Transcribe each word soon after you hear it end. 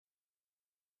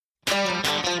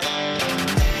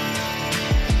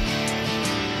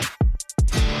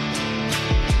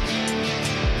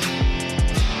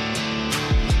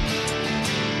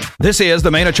This is the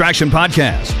Main Attraction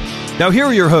Podcast. Now here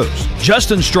are your hosts,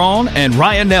 Justin Strawn and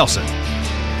Ryan Nelson.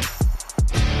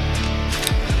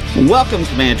 Welcome to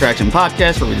the Main Attraction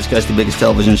Podcast, where we discuss the biggest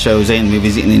television shows and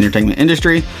movies in the entertainment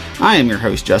industry. I am your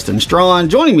host, Justin Strawn.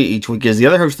 Joining me each week is the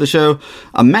other host of the show,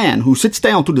 a man who sits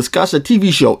down to discuss a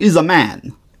TV show is a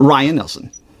man, Ryan Nelson.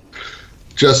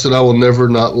 Justin, I will never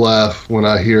not laugh when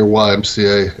I hear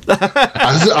YMCA.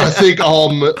 I think all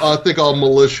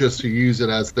militias should use it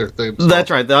as their theme song.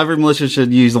 That's right. Every militia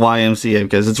should use the YMCA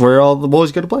because it's where all the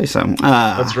boys go to play. So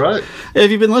that's right. If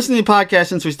you've been listening to the podcast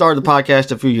since we started the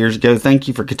podcast a few years ago, thank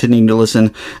you for continuing to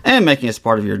listen and making us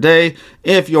part of your day.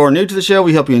 If you're new to the show,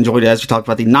 we hope you enjoyed it as we talked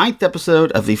about the 9th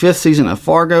episode of the 5th season of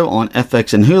Fargo on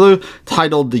FX and Hulu,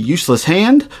 titled The Useless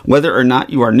Hand. Whether or not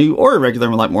you are new or a regular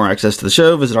and would like more access to the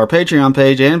show, visit our Patreon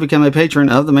page and become a patron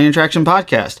of the Main Attraction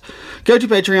Podcast. Go to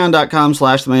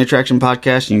patreon.com/the Main Attraction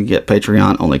Podcast and you can get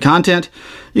Patreon only content.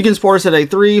 You can support us at a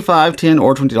 $3, $5, $10,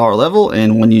 or $20 level,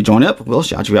 and when you join up, we'll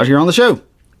shout you out here on the show.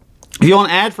 If you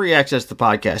want ad-free access to the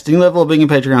podcast, any level of being a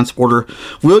Patreon supporter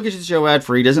will get you the show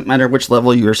ad-free. Doesn't matter which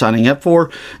level you are signing up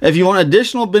for. If you want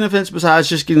additional benefits besides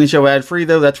just getting the show ad-free,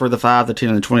 though, that's where the $5, the $10,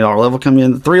 and the $20 level come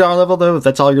in. The $3 level, though, if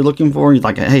that's all you're looking for, you're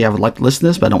like, hey, I would like to listen to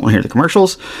this, but I don't want to hear the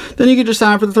commercials, then you can just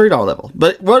sign up for the $3 level.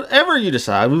 But whatever you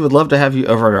decide, we would love to have you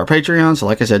over at our Patreon. So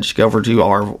like I said, just go over to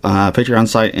our Patreon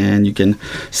site and you can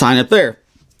sign up there.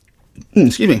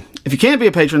 Excuse me. If you can't be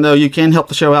a patron, though, you can help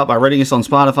the show out by rating us on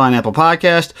Spotify and Apple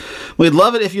Podcast. We'd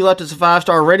love it if you left us a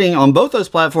 5-star rating on both those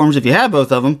platforms if you have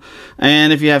both of them.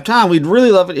 And if you have time, we'd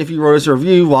really love it if you wrote us a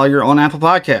review while you're on Apple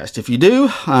Podcast. If you do,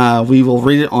 we will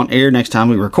read it on air next time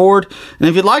we record. And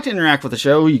if you'd like to interact with the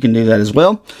show, you can do that as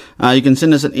well. You can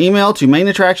send us an email to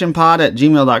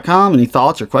mainattractionpod@gmail.com. Any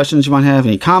thoughts or questions you might have,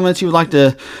 any comments you would like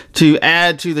to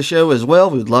add to the show as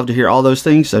well. We would love to hear all those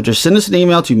things. So just send us an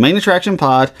email to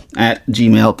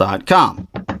mainattractionpod@gmail.com.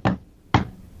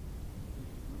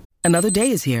 Another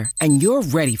day is here, and you're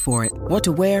ready for it. What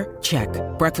to wear? Check.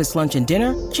 Breakfast, lunch, and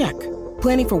dinner? Check.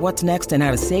 Planning for what's next and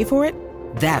how to save for it?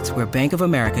 That's where Bank of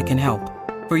America can help.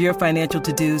 For your financial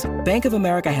to-dos, Bank of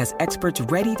America has experts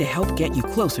ready to help get you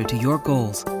closer to your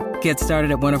goals. Get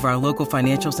started at one of our local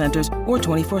financial centers or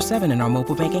 24/7 in our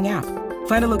mobile banking app.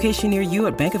 Find a location near you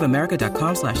at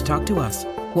bankofamerica.com/talktous.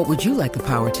 What would you like the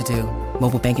power to do?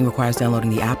 Mobile banking requires downloading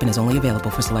the app and is only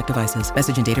available for select devices.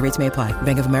 Message and data rates may apply.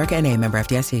 Bank of America NA, member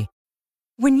FDIC.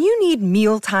 When you need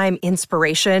mealtime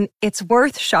inspiration, it's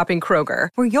worth shopping Kroger,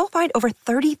 where you'll find over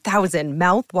 30,000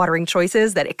 mouth-watering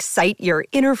choices that excite your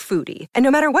inner foodie. And no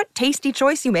matter what tasty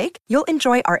choice you make, you'll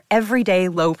enjoy our everyday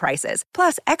low prices,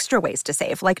 plus extra ways to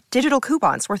save, like digital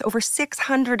coupons worth over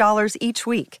 $600 each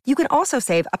week. You can also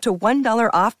save up to $1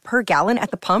 off per gallon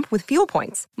at the pump with fuel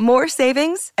points. More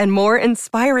savings and more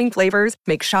inspiring flavors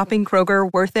make shopping Kroger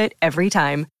worth it every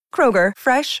time. Kroger,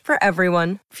 fresh for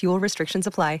everyone. Fuel restrictions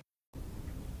apply.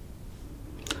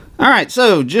 All right,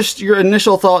 so just your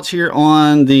initial thoughts here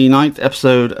on the 9th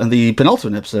episode, the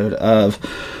penultimate episode of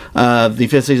the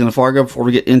 5th season of Fargo before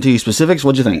we get into specifics.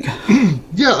 What'd you think?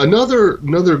 Yeah, another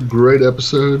great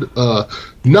episode.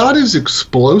 Not as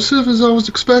explosive as I was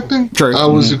expecting. True. I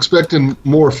was expecting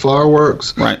more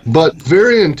fireworks, right? But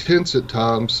very intense at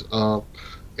times,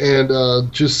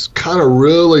 and just kind of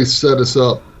really set us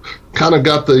up. Kind of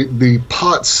got the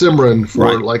pot simmering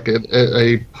for like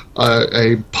a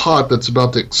pot that's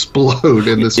about to explode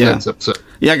in this next episode.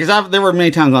 Yeah, because there were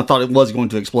many times I thought it was going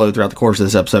to explode throughout the course of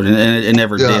this episode, and it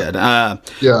never did.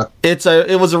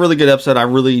 It was a really good episode. I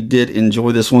really did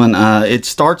enjoy this one. It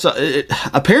starts.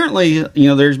 Apparently,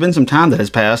 there's been some time that has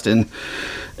passed in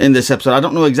this episode. I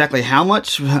don't know exactly how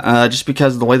much, just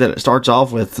because of the way that it starts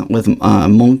off with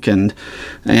Monk and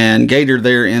Gator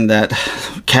there in that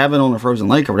cabin on a frozen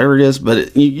lake or whatever it is.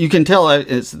 But you can tell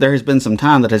there has been some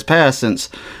time that has passed since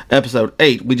episode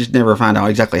 8. We just never find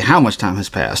out exactly how much time has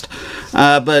passed.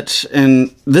 And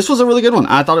this was a really good one.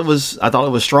 I thought it was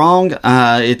strong.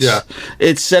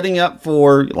 It's setting up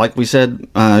for, like we said,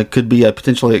 could be a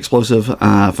potentially explosive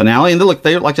finale. And like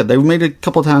I said, they made a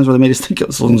couple of times where they made us think it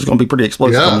was going to be pretty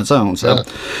explosive on its own. So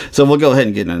we'll go ahead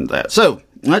and get into that. So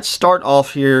let's start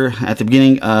off here at the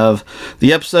beginning of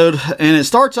the episode, and it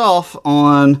starts off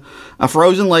on a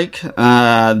frozen lake.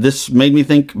 This made me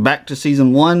think back to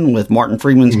season 1 with Martin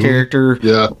Freeman's character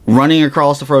running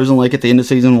across the frozen lake at the end of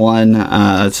season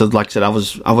 1. So like I said, I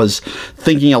was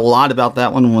thinking a lot about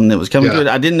that one when it was coming to it.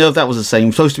 I didn't know if that was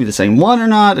supposed to be the same one or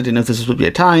not. I didn't know if this was supposed to be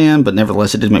a tie-in, but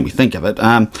nevertheless, it did make me think of it.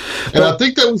 And I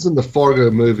think that was in the Fargo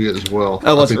movie as well.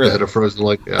 Oh, was I think it really? They had a frozen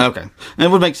lake. Yeah. Okay. And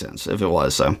it would make sense if it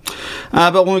was so.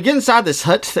 But when we get inside this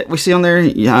hut that we see on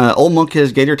there, Old Monk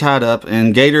has Gator tied up,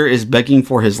 and Gator is begging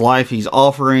for his life. He's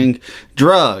offering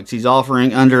drugs. He's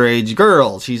offering underage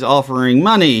girls. He's offering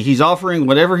money. He's offering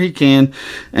whatever he can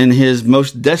in his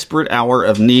most desperate hour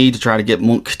of need to try to get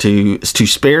Monk to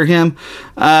spare him.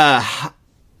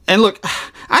 And look,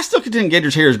 I still contend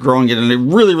Gator's hair is growing at a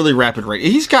really, really rapid rate.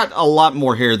 He's got a lot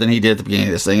more hair than he did at the beginning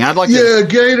of this thing.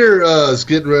 Gator is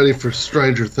getting ready for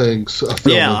Stranger Things. Like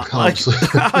I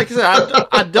said,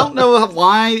 I don't know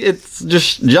why it's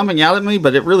just jumping out at me,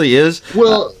 but it really is.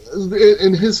 Well,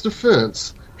 in his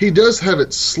defense, he does have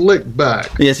it slicked back.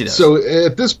 Yes, he does. So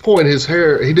at this point, his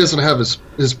hair, he doesn't have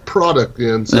his product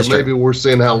in, so maybe we're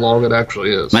seeing how long it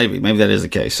actually is. Maybe that is the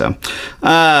case. So,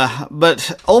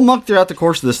 but Old Monk, throughout the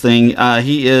course of this thing,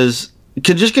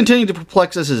 could just continue to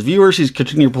perplex us as viewers. He's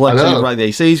continuing to perplex everybody that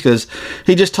he sees because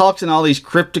he just talks in all these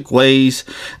cryptic ways.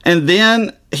 And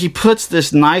then he puts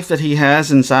this knife that he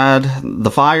has inside the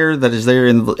fire that is there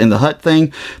in the hut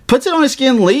thing, puts it on his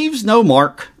skin, leaves no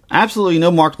mark. Absolutely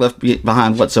no mark left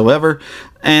behind whatsoever.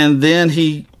 And then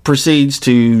he proceeds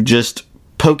to just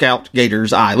poke out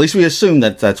Gator's eye. At least we assume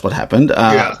that that's what happened.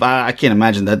 I can't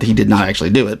imagine that he did not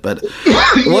actually do it. But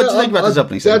what do you think about this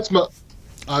opening scene?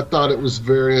 I thought it was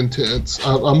very intense.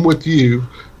 I'm with you.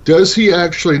 Does he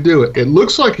actually do it? It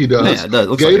looks like he does. Yeah, it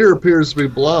does. Gator appears to be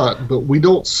blind, but we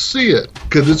don't see it.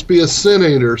 Could this be a Sin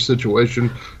Eater situation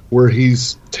where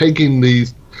he's taking the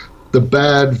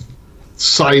bad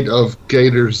sight of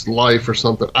Gator's life or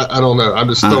something? I don't know. I'm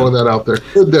just throwing that out there.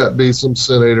 Could that be some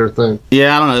Sin Eater thing?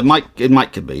 Yeah, I don't know.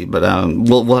 It could be, but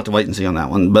we'll have to wait and see on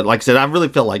that one. But like I said, I really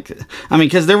feel like,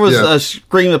 because there was a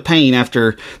scream of pain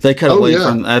after they cut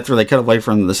away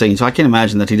from the scene. So I can't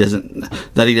imagine that he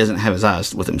doesn't have his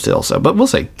eyes with him still. So, but we'll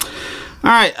see. All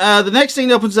right, the next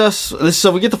scene opens us.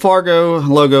 So we get the Fargo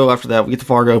logo after that. We get the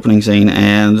Fargo opening scene,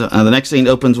 and the next scene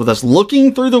opens with us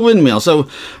looking through the windmill. So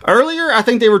earlier, I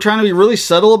think they were trying to be really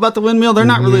subtle about the windmill. They're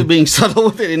not really being subtle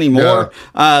with it anymore.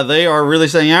 Yeah. They are really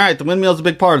saying, all right, the windmill is a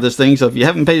big part of this thing, so if you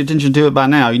haven't paid attention to it by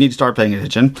now, you need to start paying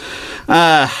attention.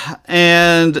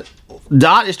 And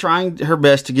Dot is trying her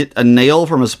best to get a nail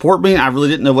from a support beam. I really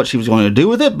didn't know what she was going to do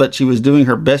with it, but she was doing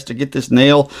her best to get this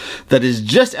nail that is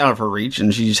just out of her reach,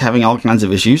 and she's having all kinds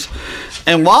of issues.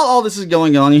 And while all this is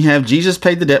going on, you have Jesus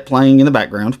Paid the Debt playing in the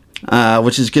background,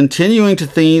 which is continuing to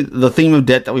the theme of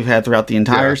debt that we've had throughout the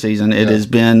entire season. It has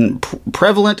been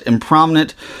prevalent and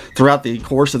prominent throughout the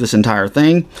course of this entire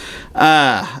thing.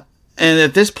 And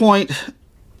at this point,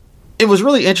 it was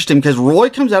really interesting because Roy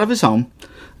comes out of his home.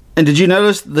 And did you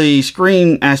notice the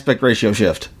screen aspect ratio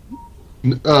shift?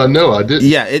 No, I didn't.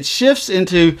 Yeah, it shifts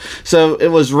into, so it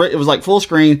was like full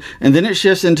screen, and then it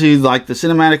shifts into like the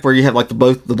cinematic where you have like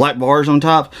both the black bars on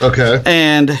top. Okay.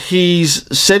 And he's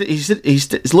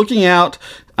looking out.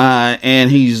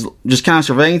 And he's just kind of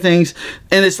surveying things,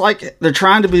 and it's like they're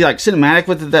trying to be like cinematic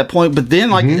with it at that point, but then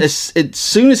like as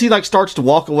soon as he like starts to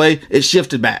walk away, it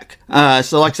shifted back.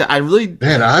 So like I said,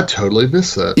 I totally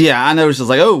missed that. Yeah, I noticed. It's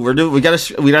like, oh, we got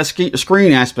a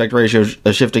screen aspect ratio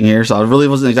shifting here, so I really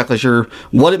wasn't exactly sure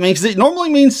what it means. It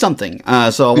normally means something,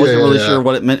 so I wasn't really sure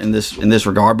what it meant in this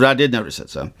regard, but I did notice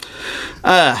it. So,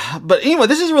 but anyway,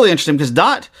 this is really interesting because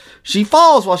Dot, she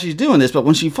falls while she's doing this, but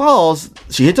when she falls,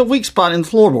 she hits a weak spot in the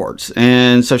floorboards.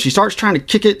 And so she starts trying to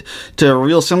kick it to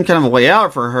reveal some kind of a way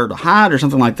out for her to hide or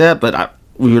something like that, but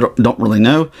we don't really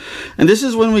know. And this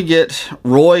is when we get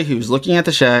Roy, who's looking at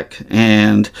the shack,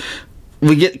 and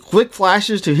we get quick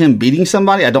flashes to him beating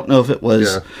somebody. I don't know if it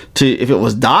was if it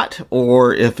was Dot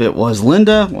or if it was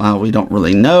Linda. Well, we don't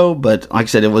really know, but like I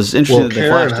said, it was interesting. Well,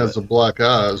 Karen has a black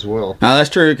eye as well. That's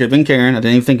true. It could have been Karen. I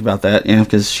didn't even think about that. Yeah,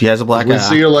 because she has a black eye. We'll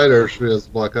see her later. She has a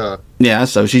black eye. Yeah,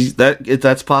 so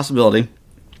that's a possibility.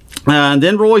 And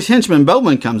then Roy's henchman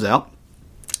Bowman comes out.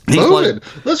 Bowman,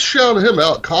 let's shout him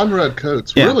out. Conrad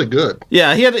Coates, really good.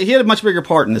 Yeah, he had a much bigger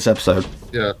part in this episode.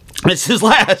 Yeah, it's his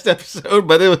last episode,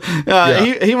 but he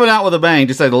went out with a bang,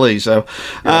 to say the least. So,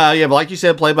 but like you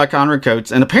said, played by Conrad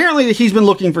Coates, and apparently he's been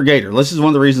looking for Gator. This is one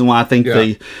of the reasons why I think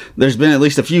there's been at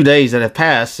least a few days that have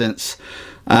passed since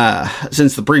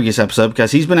the previous episode,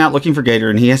 because he's been out looking for Gator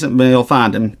and he hasn't been able to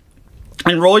find him.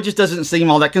 And Roy just doesn't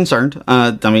seem all that concerned.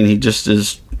 He just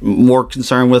is more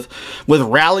concerned with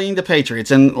rallying the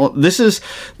Patriots. And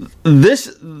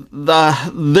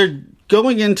they're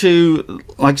going into,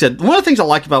 like I said, one of the things I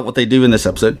like about what they do in this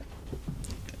episode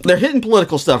they're hitting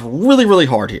political stuff really, really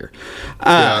hard here.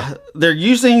 They're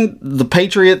using the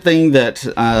Patriot thing that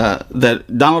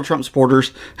Donald Trump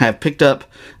supporters have picked up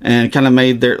and kind of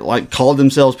made called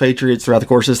themselves patriots throughout the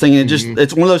course of this thing. And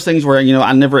it's one of those things where,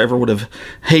 I never ever would have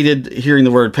hated hearing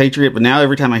the word patriot, but now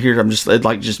every time I hear it,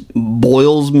 it just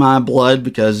boils my blood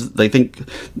because they think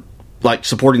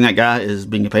supporting that guy is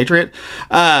being a patriot.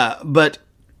 But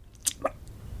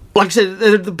like I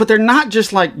said, but they're not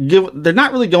just they're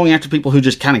not really going after people who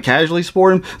just kind of casually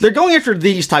support him. They're going after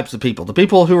these types of people, the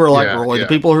people who are like Roy, the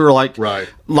people who are like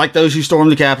those who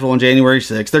stormed the Capitol on January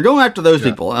 6th. They're going after those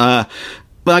people.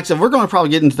 But like I said, we're going to probably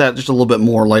get into that just a little bit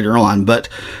more later on. But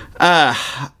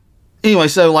anyway,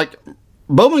 so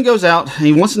Bowman goes out.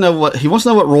 He wants to know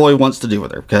what Roy wants to do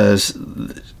with her because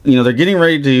they're getting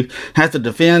ready to have to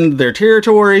defend their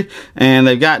territory, and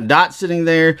they've got Dot sitting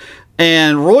there.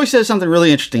 And Roy says something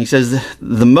really interesting. He says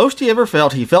the most he ever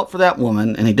felt, he felt for that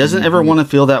woman, and he doesn't ever want to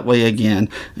feel that way again.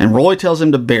 And Roy tells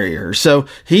him to bury her. So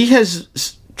he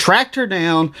has tracked her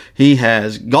down. He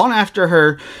has gone after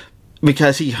her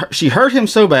because she hurt him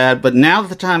so bad. But now that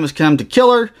the time has come to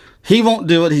kill her, he won't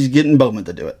do it. He's getting Bowman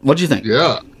to do it. What do you think?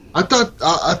 Yeah, I thought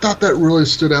that really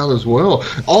stood out as well.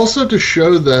 Also to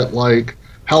show that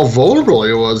how vulnerable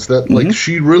he was, that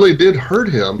she really did hurt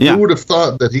him. Yeah. Who would have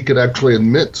thought that he could actually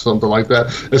admit something like that,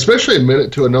 especially admit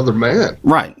it to another man?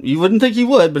 Right. You wouldn't think he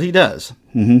would, but he does.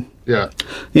 Mm-hmm. Yeah.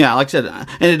 Yeah, like I said, and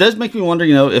it does make me wonder,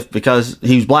 if because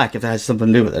he was black, if that has something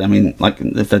to do with it. I mean,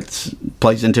 if that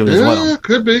plays into it as well. Yeah,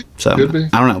 could be. So, could be.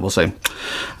 I don't know. We'll see.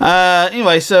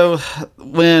 Anyway, so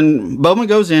when Bowman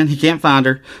goes in, he can't find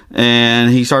her, and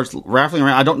he starts raffling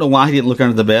around. I don't know why he didn't look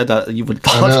under the bed. You would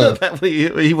have thought that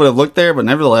he would have looked there, but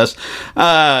nevertheless.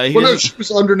 She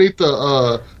was underneath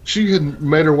the... she had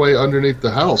made her way underneath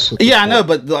the house. Yeah, I know,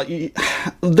 but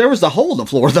there was a hole in the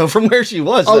floor, though, from where she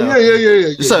was. Oh,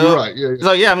 yeah. So, you're right. Yeah.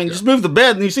 So, I mean, just move the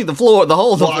bed and you see the hole in the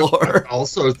floor. I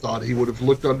also thought he would have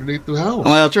looked underneath the house.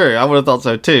 Well, true. I would have thought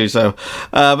so, too. So,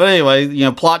 but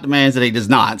anyway, plot demands that he does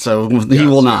not, so he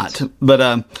will not.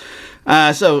 But,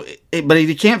 but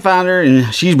he can't find her,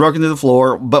 and she's broken through the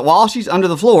floor. But while she's under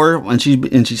the floor, and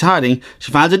she's hiding,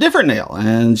 she finds a different nail,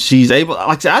 and she's able.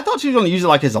 Like I said, I thought she was going to use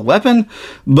it as a weapon,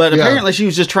 but apparently she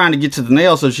was just trying to get to the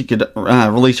nail so she could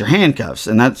release her handcuffs,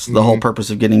 and that's the whole purpose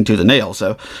of getting to the nail.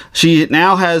 So she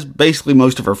now has basically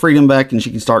most of her freedom back, and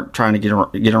she can start trying to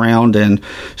get around and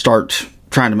start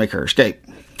trying to make her escape.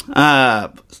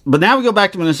 But now we go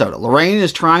back to Minnesota. Lorraine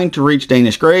is trying to reach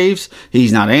Danish Graves.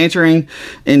 He's not answering.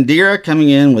 Indira coming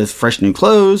in with fresh new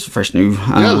clothes,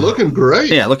 looking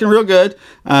great. Yeah, looking real good.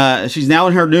 She's now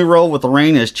in her new role with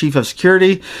Lorraine as chief of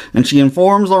security, and she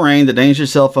informs Lorraine that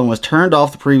Danish's cell phone was turned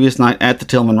off the previous night at the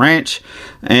Tillman Ranch,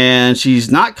 and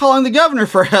she's not calling the governor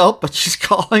for help, but she's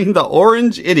calling the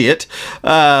orange idiot.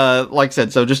 Like I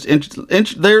said, so just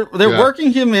they're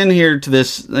working him into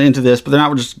this, but they're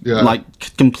not just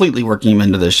completely working him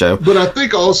into this show. But I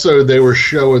think also they were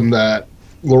showing that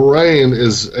Lorraine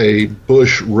is a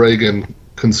Bush-Reagan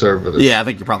conservative. Yeah, I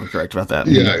think you're probably correct about that.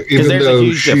 Yeah, even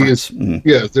though she is,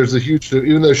 there's a huge.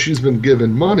 Even though she's been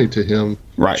giving money to him,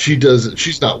 right?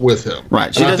 She's not with him,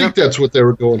 right? I think that's what they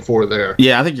were going for there.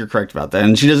 Yeah, I think you're correct about that.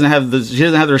 And she doesn't have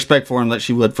the respect for him that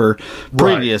she would for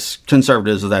previous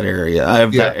conservatives of that area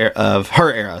of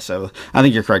her era. So I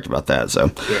think you're correct about that.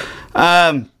 So,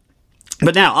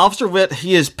 but now, Officer Witt,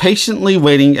 he is patiently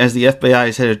waiting as the FBI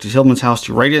is headed to Tillman's house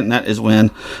to raid it, and that is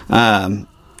when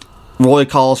Roy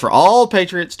calls for all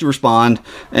patriots to respond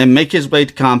and make his way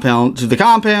to the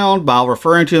compound while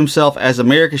referring to himself as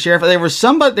America's Sheriff. There's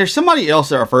somebody else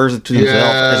that refers to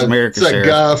himself as America's Sheriff. It's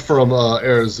that guy from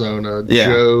Arizona,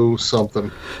 Joe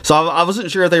something. So I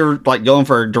wasn't sure if they were going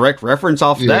for a direct reference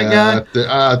off that guy.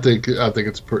 I think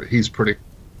he's pretty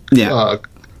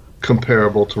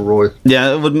comparable to Roy.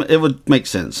 Yeah, it would make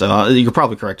sense. So you're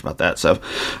probably correct about that. So,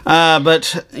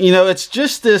 but it's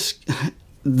just this.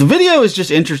 The video is just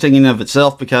interesting in and of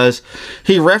itself because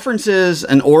he references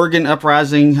an Oregon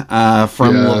uprising from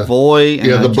Lavoie.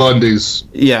 And the Bundys.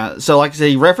 Yeah, so like I said,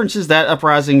 he references that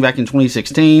uprising back in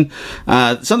 2016.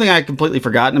 Something I had completely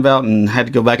forgotten about and had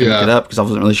to go back and look it up because I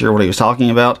wasn't really sure what he was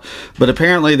talking about. But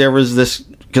apparently there was this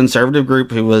conservative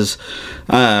group who was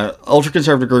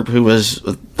ultra-conservative group who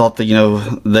thought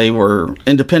that they were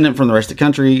independent from the rest of the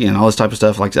country and all this type of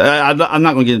stuff. Like I'm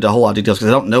not going to get into a whole lot of details because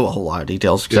I don't know a whole lot of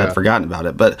details because I'd forgotten about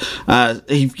it. But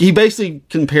he basically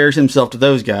compares himself to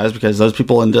those guys because those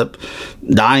people end up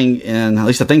dying, and at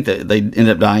least I think that they end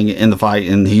up dying in the fight,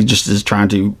 and he just is trying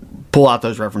to pull out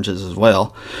those references as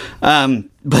well.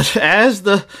 But as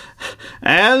the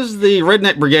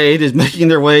Redneck Brigade is making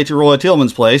their way to Roy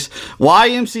Tillman's place,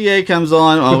 YMCA comes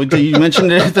on. Oh, you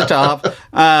mentioned it at the top.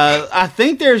 I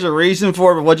think there's a reason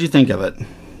for it, but what do you think of it?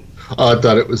 I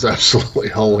thought it was absolutely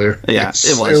hilarious. Yeah,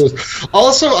 it was.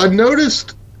 Also, I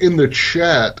noticed in the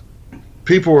chat,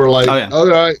 people were like, "All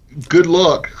right, good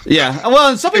luck." Yeah,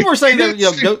 well, some people were saying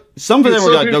that some of them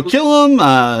were like, "Go kill him."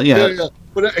 Yeah.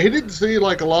 But he didn't see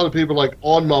like a lot of people like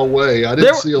on my way. I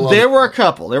didn't see a lot. There were a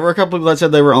couple people that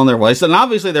said they were on their way. So and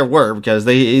obviously there were, because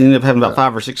they ended up having about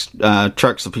 5 or 6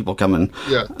 trucks of people coming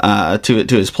to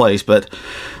his place. But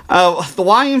the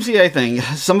YMCA thing,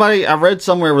 I read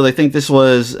somewhere where they think this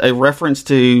was a reference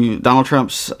to Donald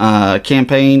Trump's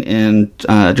campaign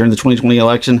during the 2020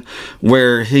 election,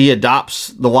 where he adopts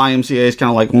the YMCA as kind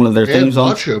of like one of their theme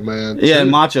songs. Macho Man. Yeah,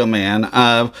 and Macho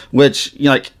Man, which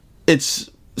it's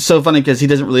so funny because he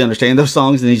doesn't really understand those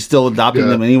songs and he's still adopting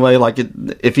them anyway. Like,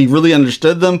 if he really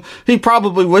understood them, he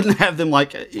probably wouldn't have them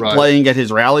playing at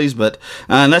his rallies. But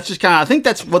and that's just I think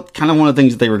that's what kind of one of the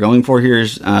things that they were going for here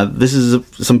is this is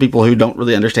some people who don't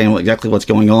really understand exactly what's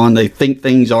going on. They think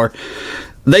they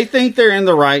think they're in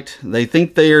the right. They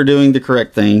think they are doing the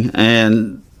correct thing,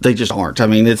 and they just aren't. I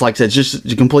mean, it's like I said, it's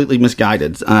just completely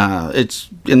misguided.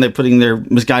 And they're putting their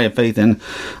misguided faith in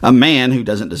a man who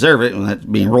doesn't deserve it, and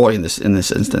that being Roy in this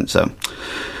instance. So,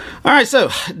 all right. So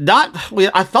Dot,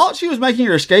 I thought she was making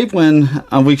her escape when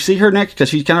we see her next, because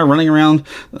she's kind of running around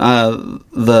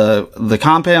the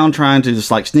compound trying to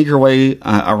just like sneak her way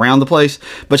around the place,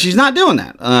 but she's not doing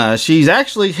that. She's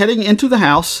actually heading into the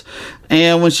house.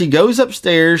 And when she goes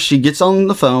upstairs, she gets on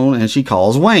the phone and she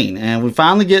calls Wayne. And we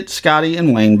finally get Scotty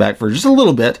and Wayne back for just a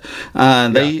little bit.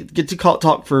 They get to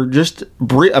talk for just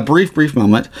a brief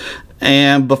moment.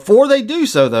 And before they do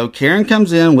so, though, Karen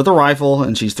comes in with a rifle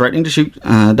and she's threatening to shoot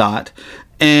Dot.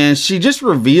 And she just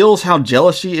reveals how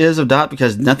jealous she is of Dot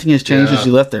because nothing has changed since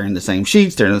she left. They're in the same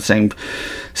sheets. They're in the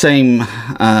same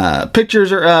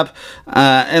pictures are up.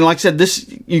 And like I said,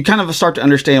 you kind of start to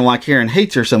understand why Karen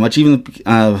hates her so much, even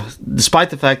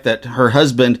despite the fact that her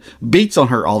husband beats on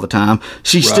her all the time.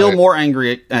 She's still more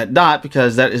angry at Dot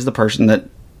because that is the person that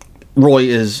Roy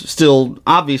is still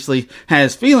obviously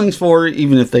has feelings for,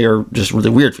 even if they are just really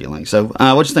weird feelings. So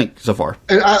what do you think so far?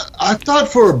 And I thought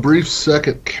for a brief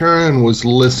second Karen was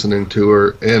listening to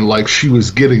her and like she was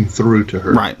getting through to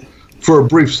her. Right. For a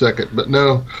brief second. But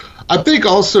no, I think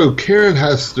also Karen she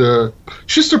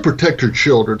has to protect her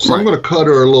children. So I'm going to cut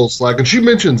her a little slack. And she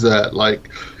mentions that, like,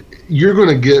 you're going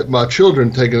to get my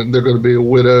children taken. They're going to be a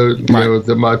widow. You know,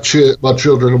 that my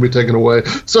children will be taken away.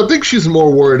 So I think she's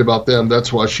more worried about them.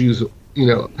 That's why she's,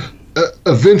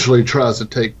 eventually tries to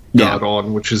take God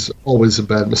on, which is always a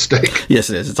bad mistake. Yes,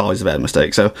 it is. It's always a bad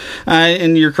mistake. So,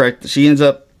 and you're correct. She ends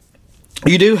up.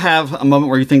 You do have a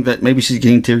moment where you think that maybe she's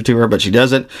getting to her, but she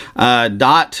doesn't.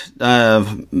 Dot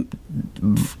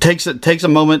takes a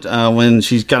moment when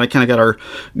she's kind of got her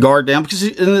guard down, because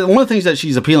one of the things that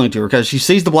she's appealing to her, because she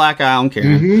sees the black eye on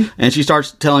Karen, and she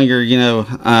starts telling her,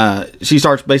 she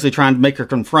starts basically trying to make her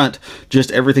confront just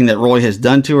everything that Roy has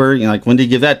done to her. Like, when did he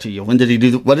give that to you? When did he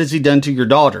do? What has he done to your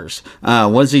daughters?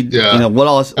 What has he? What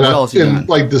else? What else he done?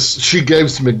 Like this, she gave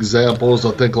some examples.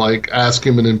 I think like ask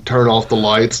him and then turn off the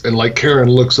lights, and like Karen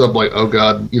looks up like, oh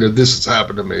God, this has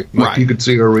happened to me. Like you could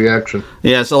see her reaction.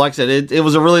 Yeah. So like I said, it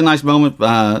was a really nice moment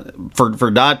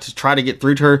for Dot to try to get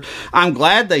through to her. I'm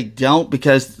glad they don't,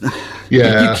 because you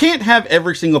can't have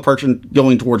every single person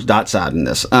going towards Dot's side in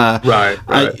this. Right.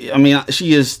 I mean,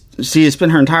 she has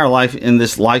spent her entire life in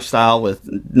this lifestyle with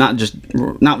not just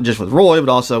with Roy, but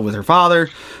also with her father,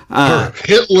 her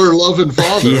Hitler-loving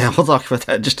father. Yeah, we'll talk about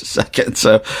that in just a second.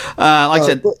 So, like I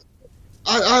said.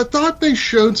 I thought they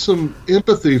showed some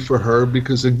empathy for her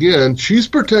because, again, she's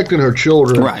protecting her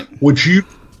children, which you,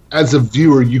 as a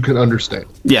viewer, you can understand.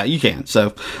 Yeah, you can.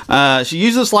 So she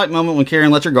uses a slight moment when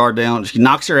Karen lets her guard down. She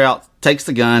knocks her out, takes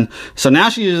the gun. So now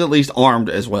she is at least armed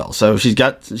as well. So she's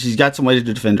got some way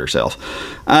to defend herself.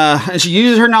 And she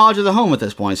uses her knowledge of the home at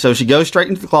this point. So she goes straight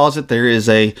into the closet. There is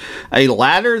a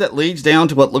ladder that leads down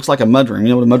to what looks like a mudroom. You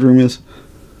know what a mudroom is?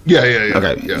 Yeah.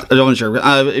 Okay. Yeah. I wasn't sure.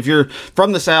 If you're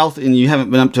from the South and you haven't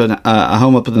been up to a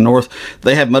home up in the North,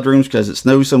 they have mudrooms because it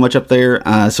snows so much up there.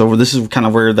 So this is kind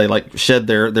of where they like shed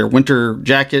their winter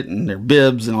jacket and their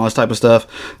bibs and all this type of stuff,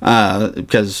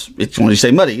 because it's when you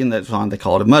say muddy, and that's why they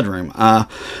call it a mudroom.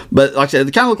 But like I said,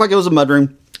 it kind of looked like it was a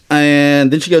mudroom.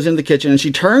 And then she goes into the kitchen and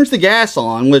she turns the gas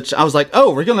on, which I was like,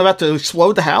 oh, we're about to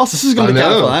explode the house. This is going to be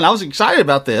kind of fun. I was excited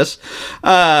about this.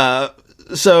 But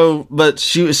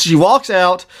she walks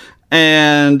out,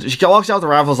 And she walks out with the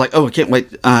rifle. It's like, oh, I can't wait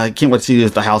to see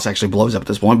if the house actually blows up at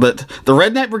this point. But the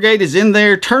redneck brigade is in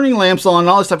there, turning lamps on and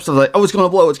all this type of stuff. Like, oh, it's going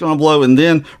to blow. And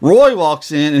then Roy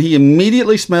walks in and he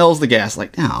immediately smells the gas.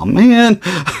 Like, oh man,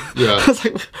 yeah. It's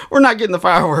like, we're not getting the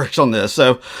fireworks on this.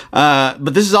 So,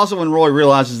 but this is also when Roy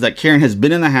realizes that Karen has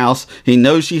been in the house. He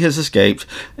knows she has escaped,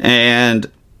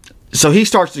 and so he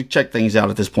starts to check things out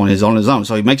at this point. He's on his own.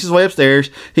 So he makes his way upstairs.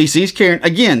 He sees Karen,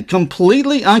 again,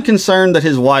 completely unconcerned that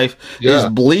his wife is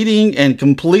bleeding and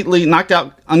completely knocked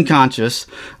out unconscious.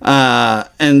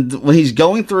 And when he's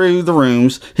going through the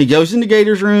rooms, he goes into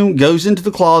Gator's room, goes into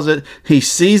the closet. He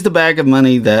sees the bag of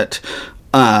money that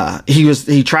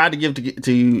he tried to give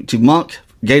to Monk.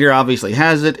 Gator obviously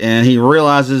has it, and he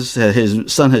realizes that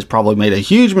his son has probably made a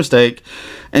huge mistake.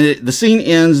 And the scene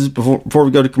ends before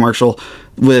we go to commercial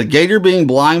with Gator being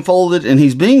blindfolded, and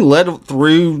he's being led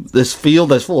through this field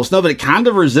that's full of snow, but it kind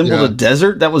of resembled a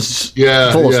desert that was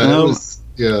full of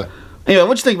snow. Anyway,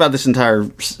 what do you think about this entire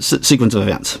sequence of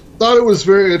events? Thought it was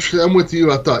very interesting. I'm with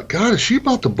you. I thought, God, is she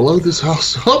about to blow this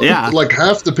house up? Yeah. Like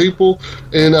half the people.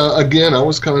 And again, I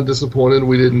was kind of disappointed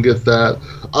we didn't get that.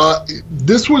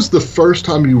 This was the first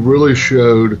time you really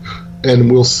showed,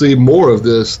 and we'll see more of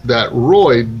this, that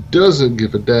Roy doesn't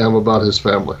give a damn about his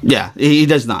family. Yeah, he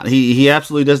does not. He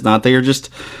absolutely does not. They're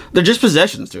just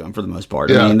possessions to him for the most part.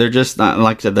 Yeah. I mean, they're just not,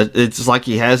 like I said, it's just like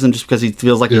he has them just because he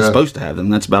feels like he's supposed to have them.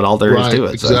 That's about all there is to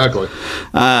it. Exactly. So,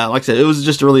 like I said, it was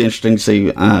just really interesting to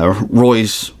see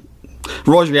Roy's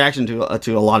reaction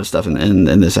to a lot of stuff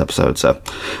in this episode. So,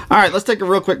 all right, let's take a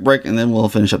real quick break and then we'll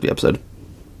finish up the episode.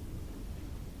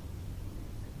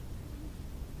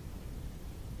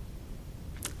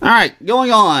 All right,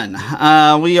 going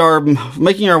on. We are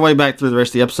making our way back through the rest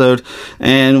of the episode,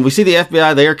 and we see the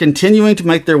FBI. They are continuing to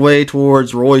make their way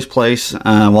towards Roy's place,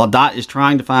 while Dot is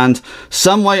trying to find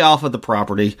some way off of the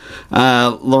property.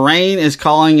 Lorraine is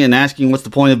calling and asking what's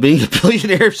the point of being a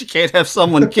billionaire if she can't have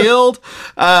someone killed,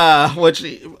 which...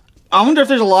 I wonder if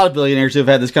there's a lot of billionaires who have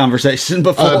had this conversation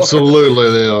before. Absolutely,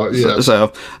 they are. Yeah.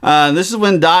 So this is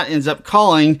when Dot ends up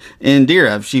calling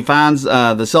Indira. She finds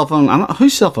the cell phone. I don't know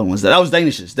whose cell phone was that. That was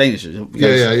Danish's.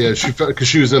 Yeah. Because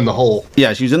she was in the hole.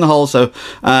 Yeah, she was in the hole. So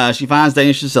she finds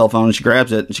Danish's cell phone and she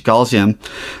grabs it and she calls him.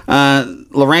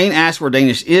 Lorraine asks where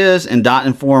Danish is, and Dot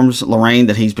informs Lorraine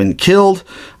that he's been killed.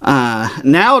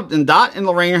 Now, Dot and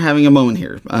Lorraine are having a moment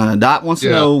here. Dot wants to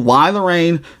know why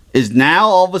Lorraine is now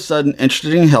all of a sudden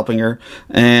interested in helping her,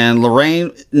 and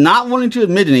Lorraine, not wanting to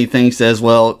admit anything, says,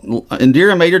 well,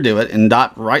 Indira made her do it, and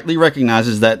Dot rightly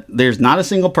recognizes that there's not a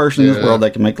single person in this world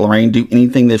that can make Lorraine do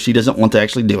anything that she doesn't want to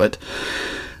actually do it.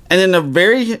 And in a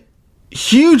very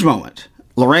huge moment,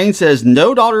 Lorraine says,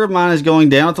 no daughter of mine is going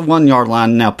down at the 1 yard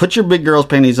line. Now put your big girl's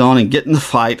panties on and get in the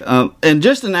fight. And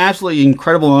just an absolutely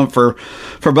incredible moment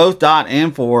for both Dot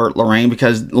and for Lorraine,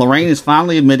 because Lorraine is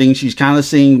finally admitting she's kind of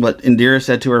seeing what Indira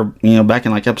said to her, back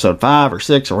in like episode 5 or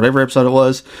 6 or whatever episode it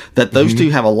was, that those two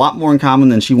have a lot more in common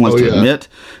than she wants to admit.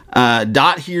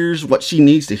 Dot hears what she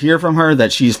needs to hear from her,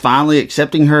 that she's finally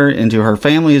accepting her into her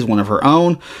family as one of her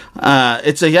own.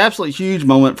 It's a absolutely huge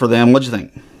moment for them. What'd you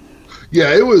think?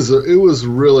 Yeah, it was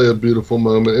really a beautiful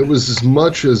moment. It was as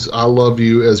much as I love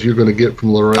you as you're going to get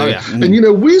from Lorraine. Oh, yeah. Mm-hmm.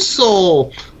 And, we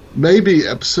saw maybe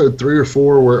episode 3 or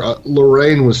 4 where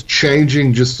Lorraine was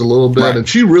changing just a little bit. Right. And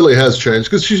she really has changed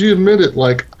because she admitted,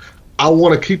 like, I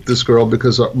want to keep this girl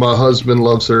because my husband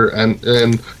loves her and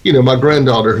my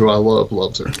granddaughter, who I love,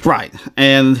 loves her. Right.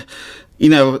 And...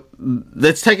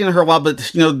 that's taken her a while, but,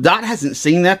 Dot hasn't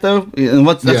seen that, though. And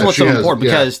what's so important,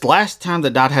 because the last time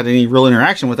that Dot had any real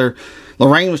interaction with her,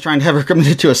 Lorraine was trying to have her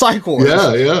committed to a psych ward.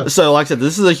 Yeah. So, like I said,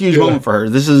 this is a huge moment for her.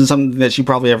 This isn't something that she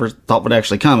probably ever thought would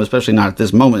actually come, especially not at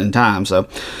this moment in time. So,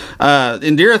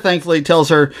 Indira thankfully tells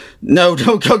her, no,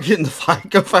 don't go get in the fight.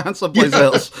 Go find someplace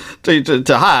else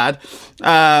to hide.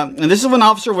 And this is when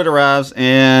Officer Witt arrives,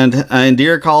 and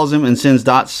Indira calls him and sends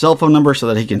Dot's cell phone number so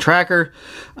that he can track her.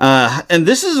 And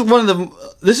this is one of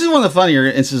the funnier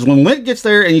instances when Witt gets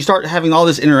there, and you start having all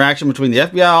this interaction between the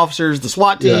FBI officers, the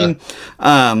SWAT team,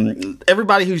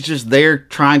 everybody who's just there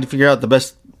trying to figure out the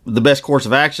best course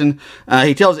of action.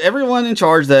 He tells everyone in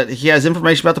charge that he has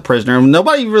information about the prisoner, and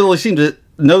nobody really seemed to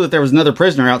know that there was another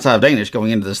prisoner outside of Danish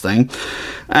going into this thing.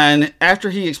 And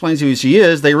after he explains who she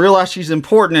is, they realize she's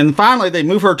important, and finally they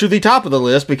move her to the top of the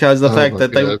list because of the fact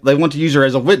that they want to use her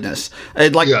as a witness.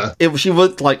 She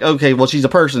was like, okay, well, she's a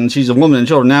person, she's a woman and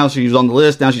children, now she's on the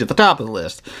list, now she's at the top of the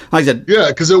list. Like I said,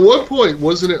 because at one point,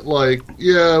 wasn't it like,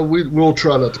 we'll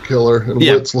try not to kill her, and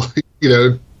Witt's like,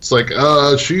 It's like,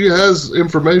 she has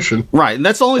information. Right, and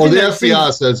that's the only thing the that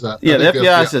FBI says that. Yeah, the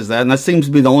FBI says that, and that seems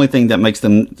to be the only thing that makes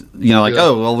them,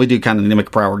 oh, well, we do kind of need to make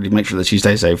a priority to make sure that she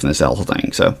stays safe from this whole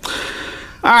thing. So,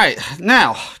 all right,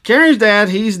 now Karen's dad,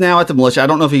 he's now at the militia. I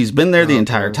don't know if he's been there the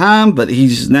entire time, but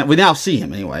we now see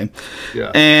him anyway.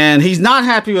 Yeah, and he's not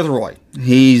happy with Roy.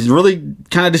 He's really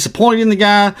kind of disappointed in the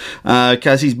guy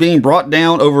because he's being brought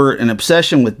down over an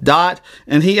obsession with Dot,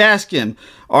 and he asked him,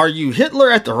 "Are you Hitler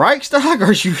at the Reichstag, or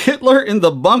are you Hitler in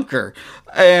the bunker?"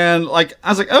 And I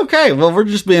was like, okay, well, we're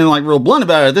just being real blunt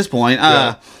about it at this point.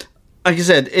 Like I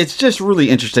said, it's just really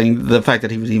interesting, the fact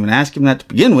that he was even asking that to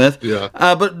begin with. Yeah.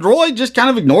 But Roy just kind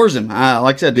of ignores him.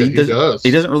 Like I said, he does.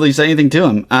 He doesn't really say anything to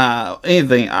him.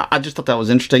 Anything. I just thought that was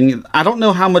interesting. I don't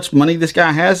know how much money this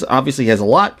guy has. Obviously, he has a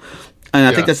lot. And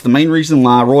I think that's the main reason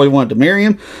why Roy wanted to marry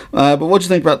him. But what'd you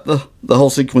think about the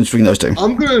whole sequence between those two?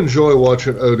 I'm going to enjoy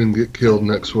watching Odin get killed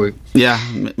next week. Yeah,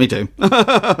 me too.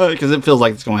 Because it feels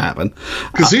like it's going to happen.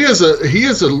 Because he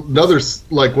has another,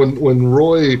 when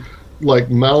Roy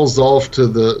mouths off to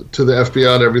the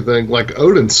FBI and everything,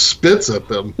 Odin spits at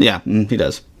them. Yeah, he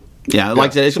does. Yeah,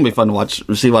 like I said, it's going to be fun to watch,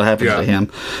 see what happens to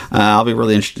him. I'll be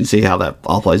really interested to see how that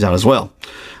all plays out as well.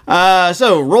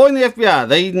 So Roy and the FBI,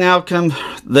 they now come,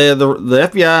 the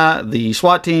FBI, the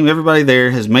SWAT team, everybody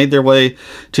there has made their way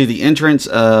to the entrance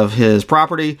of his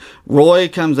property. Roy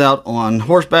comes out on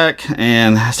horseback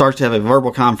and starts to have a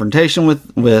verbal confrontation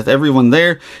with everyone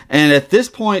there. And at this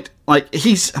point,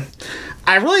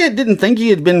 I really didn't think he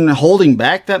had been holding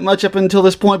back that much up until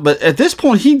this point, but at this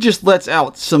point, he just lets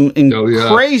out some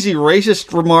crazy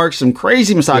racist remarks, some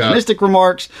crazy misogynistic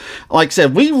remarks. Like I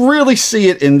said, we really see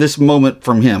it in this moment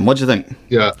from him. What'd you think?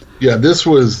 Yeah, this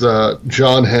was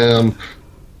John Hamm,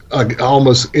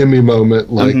 almost Emmy moment,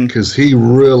 because he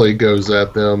really goes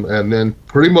at them and then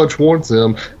pretty much warns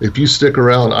them, if you stick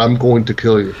around, I'm going to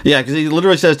kill you. Yeah, because he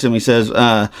literally says to him, he says,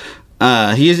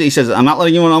 he says, I'm not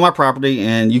letting you in on my property,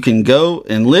 and you can go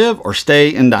and live or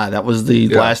stay and die. That was the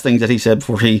last things that he said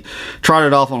before he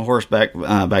trotted off on horseback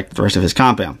back to the rest of his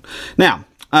compound. Now,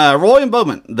 Roy and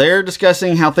Bowman, they're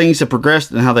discussing how things have progressed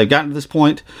and how they've gotten to this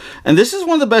point. And this is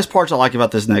one of the best parts I like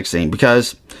about this next scene,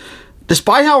 because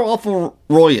despite how awful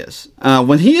Roy is,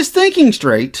 when he is thinking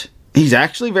straight, he's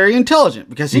actually very intelligent,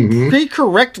 because he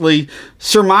correctly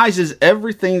surmises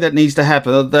everything that needs to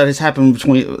happen, that has happened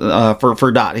between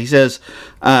for Dot. He says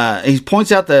he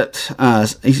points out that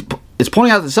it's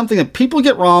pointing out that something that people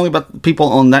get wrong about people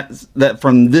on that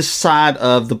from this side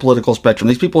of the political spectrum.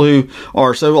 These people who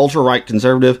are so ultra right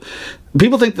conservative,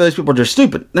 people think that those people are just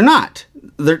stupid. They're not.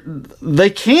 They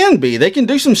can be. They can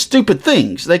do some stupid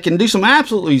things. They can do some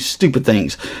absolutely stupid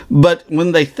things. But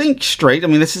when they think straight, I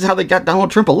mean, this is how they got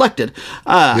Donald Trump elected.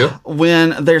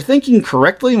 When they're thinking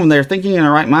correctly, when they're thinking in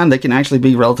the right mind, they can actually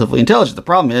be relatively intelligent. The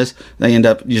problem is they end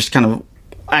up just kind of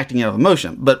acting out of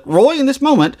emotion. But Roy, in this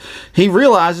moment, he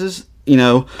realizes,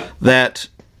 that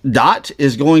Dot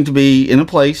is going to be in a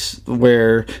place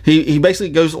where he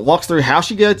basically walks through how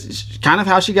she got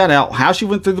out, how she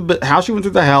went through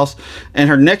the house, and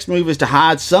her next move is to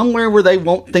hide somewhere where they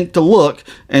won't think to look.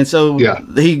 And so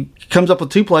he comes up with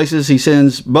two places. He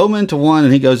sends Bowman to one,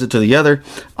 and he goes to the other.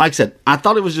 Like I said, I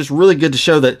thought it was just really good to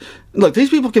show that, look, these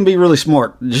people can be really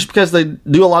smart. Just because they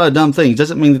do a lot of dumb things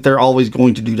doesn't mean that they're always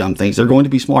going to do dumb things. They're going to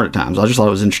be smart at times. I just thought it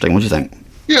was interesting. What do you think?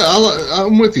 Yeah,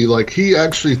 I'm with you. He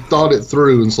actually thought it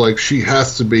through, and it's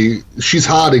she's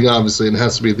hiding, obviously, and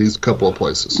has to be at these couple of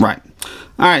places. Right.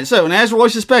 All right, so, and as Roy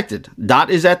suspected, Dot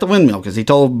is at the windmill, because he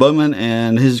told Bowman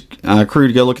and his crew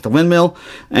to go look at the windmill.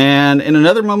 And in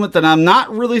another moment that I'm not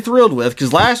really thrilled with,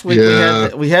 because last week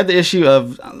we had the issue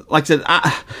of, like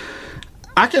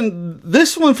I said,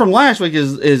 this one from last week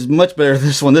is much better than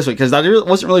this one this week, because I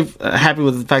wasn't really happy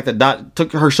with the fact that Dot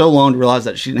took her so long to realize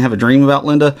that she didn't have a dream about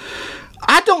Linda.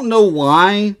 I don't know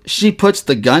why she puts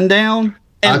the gun down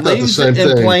and leaves it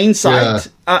in plain sight.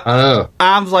 Yeah,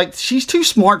 I was like, she's too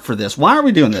smart for this. Why are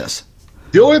we doing this?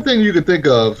 The only thing you could think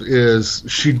of is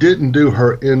she didn't do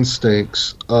her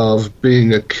instincts of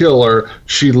being a killer.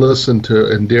 She listened to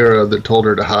Indira that told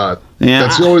her to hide. Yeah,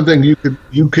 that's the only thing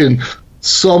you can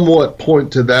somewhat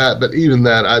point to that, but even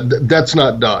that's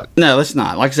not Dot. No, it's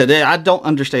not. Like I said, I don't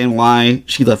understand why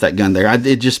she left that gun there.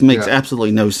 It just makes absolutely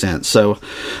no sense. So,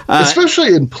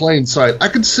 especially in plain sight, I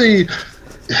could see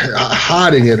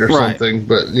hiding it or something.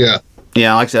 But yeah,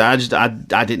 like I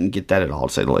said, I didn't get that at all,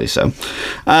 to say the least. So,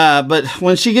 but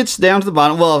when she gets down to the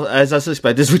bottom, well, as I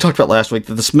suspected, as we talked about last week,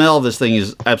 the smell of this thing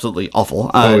is absolutely awful.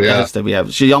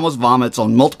 She almost vomits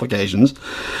on multiple occasions.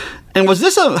 And was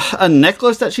this a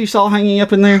necklace that she saw hanging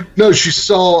up in there? No, she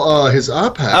saw his eye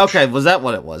patch. Okay, was that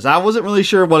what it was? I wasn't really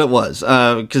sure what it was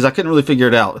because I couldn't really figure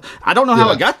it out. I don't know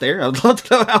how it got there. I'd love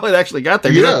to know how it actually got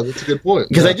there. Yeah, that's a good point.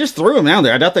 Because they just threw him down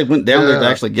there. I doubt they went down there to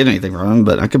actually get anything from him,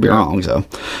 but I could be wrong. So,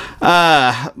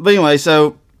 but anyway,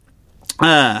 so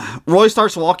Roy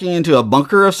starts walking into a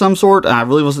bunker of some sort. I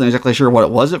really wasn't exactly sure what it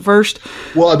was at first.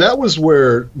 Well, that was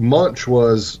where Munch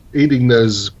was eating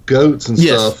those goats and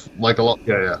stuff. Like a lot.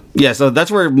 Yeah. So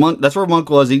that's where Monk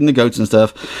was eating the goats and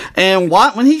stuff. And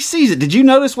when he sees it, did you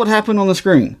notice what happened on the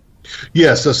screen?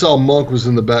 Yes, I saw Monk was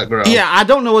in the background. Yeah, I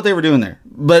don't know what they were doing there.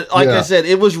 But like I said,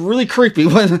 it was really creepy.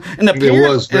 It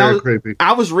was very creepy.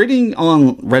 I was reading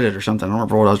on Reddit or something. I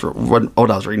don't remember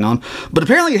what I was reading on. But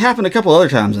apparently it happened a couple other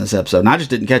times in this episode, and I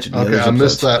just didn't catch it. Okay, I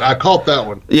missed that. I caught that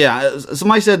one. Yeah,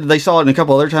 somebody said they saw it in a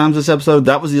couple other times this episode.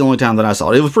 That was the only time that I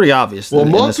saw it. It was pretty obvious. Well,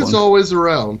 Monk is always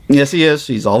around. Yes, he is.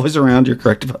 He's always around. You're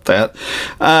correct about that.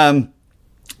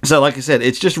 So like I said,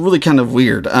 it's just really kind of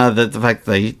weird that the fact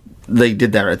they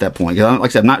did that at that point. Like I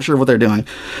said, I'm not sure what they're doing.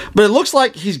 But it looks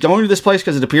like he's going to this place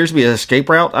because it appears to be an escape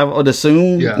route, I would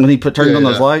assume, when he turned on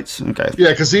those lights. Okay. Yeah,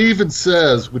 because he even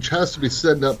says, which has to be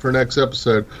setting up for next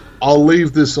episode, I'll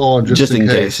leave this on just in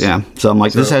case. Yeah. So I'm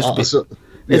like, this has to be...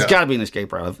 It's got to be an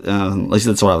escape route. At least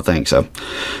that's what I would think. So,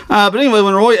 but anyway,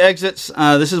 when Roy exits,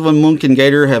 this is when Monk and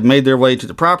Gator have made their way to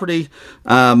the property.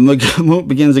 Monk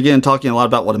begins again talking a lot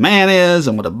about what a man is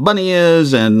and what a bunny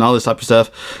is and all this type of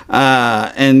stuff.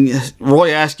 And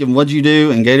Roy asks him, "What'd you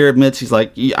do?" And Gator admits he's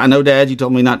like, "I know, Dad. You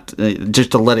told me not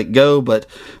just to let it go, but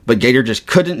Gator just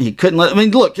couldn't. He couldn't let. I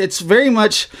mean, look, it's very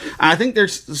much. I think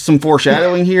there's some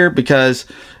foreshadowing here because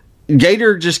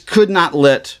Gator just could not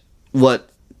let what."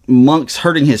 Monk's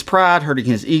hurting his pride, hurting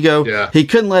his ego. Yeah. He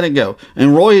couldn't let it go.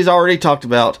 And Roy has already talked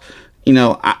about,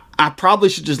 I probably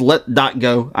should just let Dot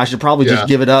go. I should probably just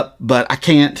give it up, but I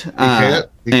can't. He can't.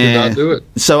 He cannot do it.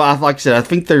 So, like I said, I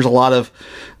think there's a lot of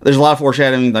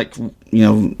foreshadowing. Like,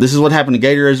 this is what happened to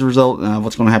Gator as a result.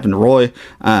 What's going to happen to Roy?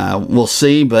 We'll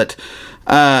see. But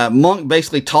Monk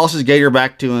basically tosses Gator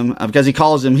back to him because he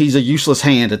calls him. He's a useless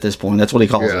hand at this point. That's what he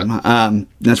calls him.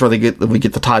 That's where we get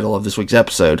the title of this week's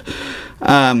episode.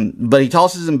 But he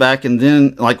tosses him back, and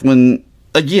then when.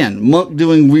 Again, Monk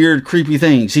doing weird, creepy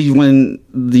things.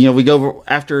 We go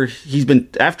after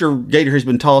Gator has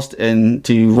been tossed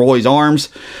into Roy's arms.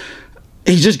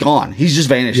 He's just gone. He's just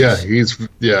vanishes.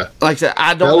 Yeah, Like I said,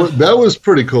 I don't. That was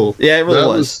pretty cool. Yeah, it really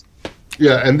was.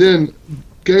 Yeah, and then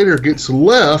Gator gets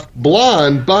left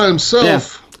blind by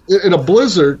himself in a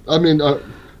blizzard. I mean,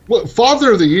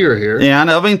 Father of the Year here. Yeah, I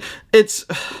know. I mean, it's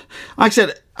like I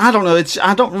said. I don't know.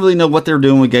 I don't really know what they're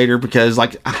doing with Gator because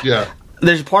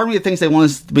there's a part of me that thinks they want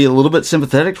us to be a little bit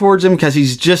sympathetic towards him because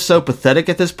he's just so pathetic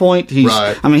at this point.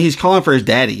 I mean, he's calling for his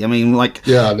daddy. I mean, I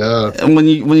know. When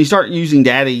you start using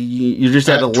daddy, you're just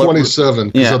at a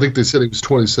 27. Because I think they said he was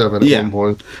 27 at one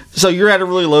point. So you're at a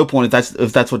really low point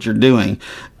if that's what you're doing,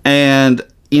 and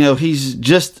he's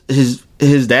just his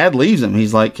dad leaves him.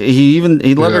 He's like he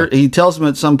tells him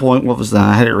at some point, what was that?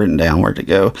 I had it written down. Where'd it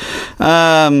go?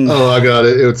 I got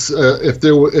it. It's if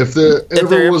there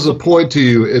ever was a point to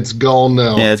you, it's gone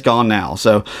now. Yeah, it's gone now.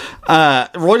 So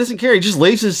Roy doesn't care. He just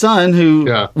leaves his son,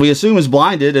 who we assume is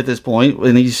blinded at this point,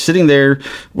 and he's sitting there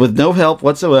with no help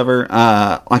whatsoever.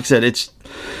 Like I said, it's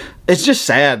just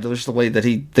sad. There's the way that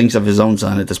he thinks of his own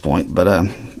son at this point. But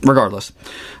regardless,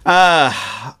 all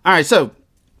right. So.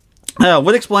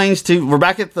 Whit explains we're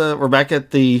back at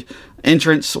the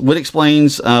entrance. Whit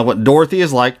explains what Dorothy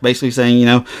is like, basically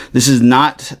saying, this is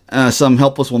not some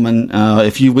helpless woman.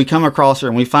 If we come across her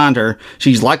and we find her,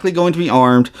 she's likely going to be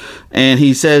armed. And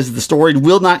he says the story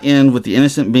will not end with the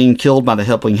innocent being killed by the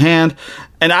helping hand.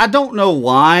 And I don't know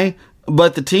why,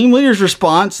 but the team leader's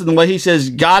response and the way he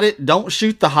says, "Got it, don't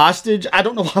shoot the hostage," I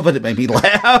don't know why, but it made me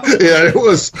laugh. Yeah, it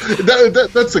was.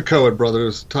 That's a Coen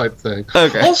Brothers type thing.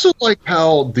 Okay. Also, like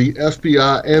how the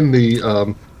FBI and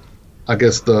the, I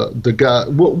guess the guy,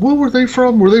 what were they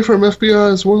from? Were they from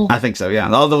FBI as well? I think so, yeah.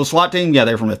 Oh, the SWAT team,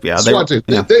 they're from FBI. SWAT team.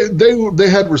 Yeah. They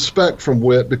had respect from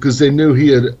Whit because they knew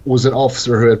he was an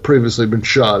officer who had previously been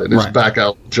shot in his back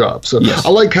out job. So I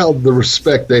like how the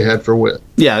respect they had for Whit.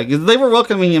 Yeah, they were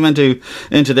welcoming him into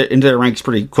their ranks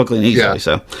pretty quickly and easily. Yeah.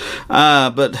 So,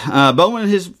 but Bowman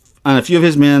and a few of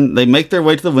his men, they make their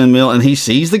way to the windmill, and he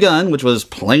sees the gun, which was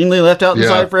plainly left out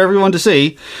inside for everyone to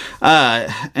see.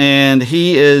 And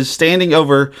he is standing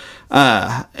over,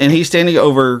 Dot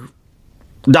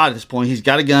at this point. He's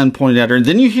got a gun pointed at her, and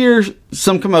then you hear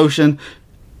some commotion.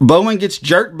 Bowman gets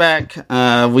jerked back.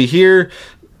 We hear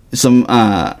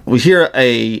we hear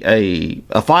a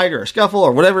fight or a scuffle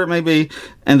or whatever it may be,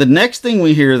 and the next thing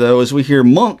we hear though is we hear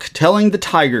Monk telling the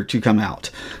tiger to come out.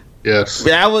 Yes,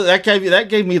 that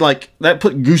gave me like that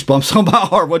put goosebumps on my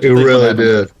heart. What you it think really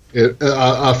did.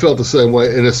 I felt the same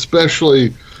way, and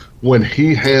especially when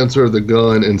he hands her the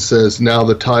gun and says, "Now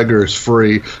the tiger is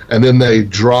free," and then they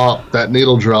drop that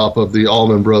needle drop of the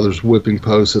Allman Brothers whipping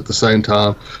post at the same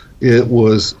time. It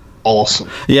was awesome.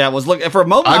 Yeah, it was. Look, for a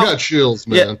moment I got chills,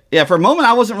 man. Yeah, for a moment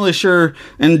I wasn't really sure,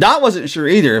 and Dot wasn't sure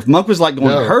either if Monk was like going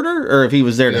to hurt her or if he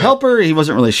was there to help her. He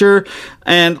wasn't really sure.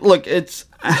 And look,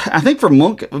 I think for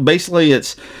Monk, basically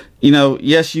it's,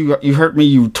 yes, you hurt me,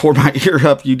 you tore my ear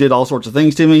up, you did all sorts of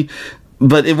things to me.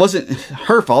 But it wasn't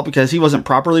her fault because he wasn't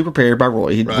properly prepared by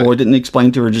Roy. Roy didn't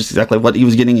explain to her just exactly what he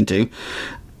was getting into.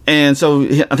 And so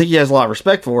I think he has a lot of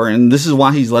respect for her, and this is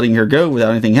why he's letting her go without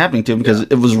anything happening to him, because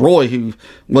it was Roy who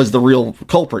was the real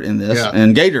culprit in this,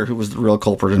 and Gator who was the real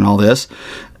culprit in all this.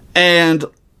 And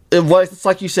it's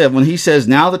like you said, when he says,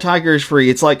 "Now the tiger is free,"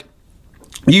 it's like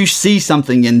you see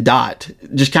something in Dot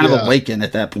just kind of awaken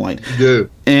at that point. Yeah.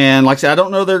 And like I said, I don't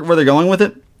know where they're going with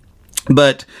it,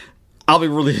 but I'll be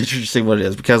really interested to see what it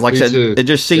is, because like I said, it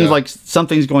just seems like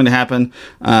something's going to happen.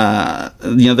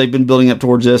 They've been building up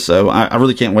towards this, so I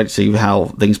really can't wait to see how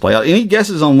things play out. Any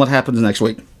guesses on what happens next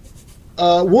week?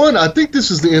 One, I think this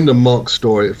is the end of Monk's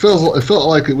story. It felt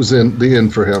like it was the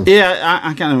end for him.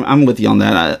 Yeah, I'm with you on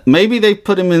that. Maybe they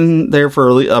put him in there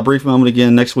for a brief moment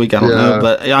again next week. I don't know,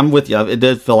 but I'm with you. It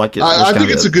did feel like it. I think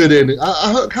it's a good ending.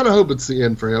 I kind of hope it's the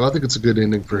end for him. I think it's a good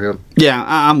ending for him. Yeah,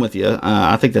 I'm with you.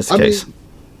 I think that's the case.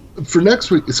 For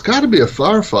next week, it's got to be a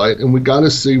firefight, and we got to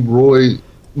see Roy,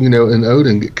 and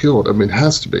Odin get killed. I mean, it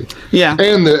has to be. Yeah.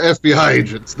 And the FBI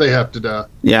agents, they have to die.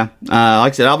 Yeah. Like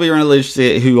I said, I'll be really to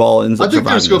see who all ends up surviving. I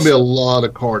think there's going to be a lot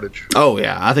of carnage. Oh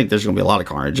yeah, I think there's going to be a lot of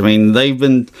carnage. I mean, they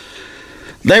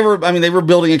were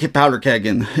building a powder keg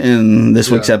in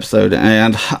this week's episode,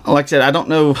 and like I said, I don't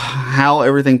know how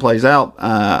everything plays out.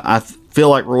 I feel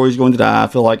like Roy's going to die. I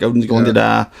feel like Odin's going to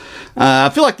die. I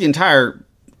feel like the entire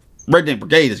Redneck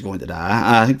Brigade is going to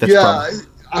die. I think that's probably...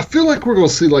 I feel like we're going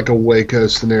to see like a Waco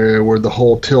scenario where the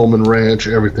whole Tillman Ranch,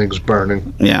 everything's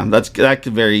burning. Yeah, that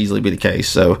could very easily be the case.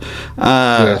 So,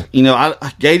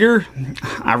 Gator,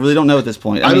 I really don't know at this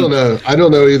point. I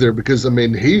don't know either, because he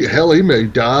may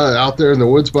die out there in the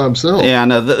woods by himself. Yeah, I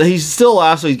know. He's still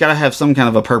alive, so he's got to have some kind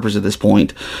of a purpose at this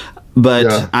point.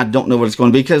 But I don't know what it's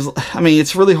going to be, because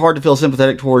it's really hard to feel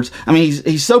sympathetic towards.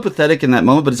 He's so pathetic in that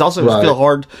moment, but it's also feel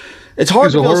hard. It's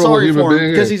hard to feel sorry for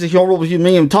him because he's a horrible human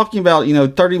being. I'm talking about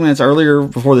 30 minutes earlier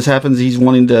before this happens, he's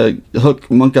wanting to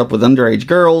hook Monk up with underage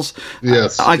girls.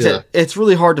 Yes, like I said, it's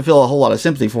really hard to feel a whole lot of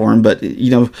sympathy for him. But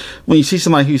when you see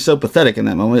somebody who's so pathetic in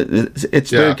that moment,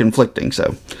 it's very conflicting.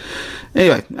 So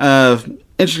anyway,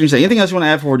 interesting to say. Anything else you want to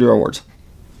add before we do our awards?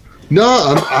 No,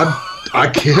 I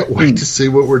can't wait to see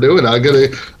what we're doing. I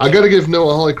gotta give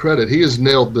Noah Hawley credit. He has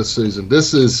nailed this season.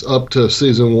 This is up to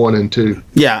season 1 and 2.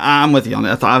 Yeah, I'm with you on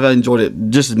that. I've enjoyed it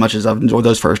just as much as I've enjoyed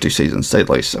those first 2 seasons, to say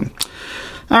the least. So,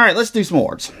 all right, let's do some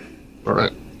awards. All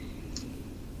right.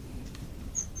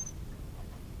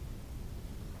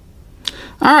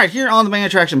 All right, here on the Main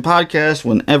Attraction Podcast,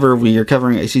 whenever we are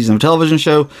covering a season of a television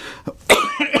show,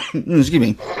 excuse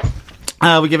me,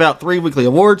 we give out 3 weekly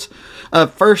awards.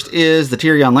 First is the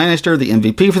Tyrion Lannister, the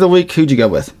MVP for the week. Who'd you go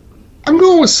with? I'm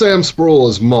going with Sam Sproul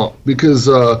as Monk, because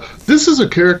this is a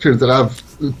character that I've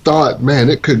thought, man,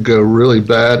 it could go really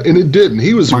bad, and it didn't.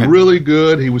 He was really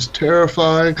good. He was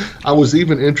terrifying. I was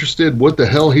even interested what the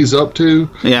hell he's up to.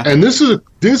 Yeah. And this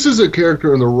is a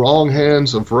character in the wrong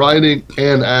hands of writing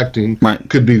and acting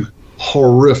could be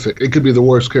horrific. It could be the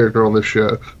worst character on this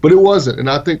show, but it wasn't, and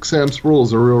I think Sam Sproul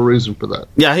is a real reason for that.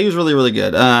 Yeah, he was really, really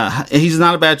good. He's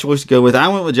not a bad choice to go with. I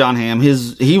went with John Hamm.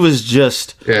 He was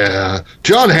just... Yeah,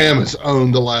 John Hamm has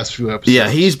owned the last few episodes. Yeah,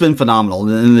 he's been phenomenal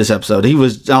in this episode. He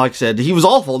was, like I said, he was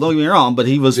awful, don't get me wrong, but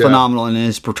he was phenomenal in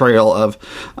his portrayal of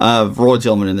Roy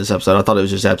Tillman in this episode. I thought it was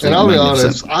just absolutely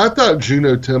magnificent. And I'll be honest, I thought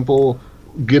Juno Temple,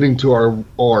 getting to our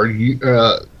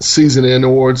season end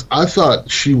awards, I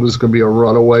thought she was going to be a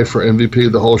runaway for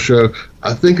MVP the whole show.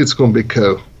 I think it's going to be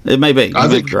Co. It may be. I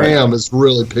think Hamm has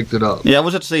really picked it up. Yeah,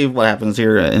 we'll have to see what happens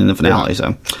here in the finale. So,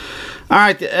 all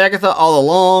right, Agatha, all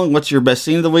along, what's your best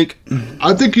scene of the week?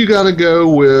 I think you got to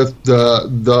go with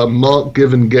the Monk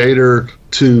giving Gator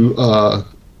to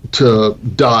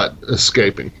Dot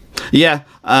escaping. Yeah,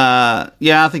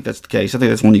 I think that's the case. I think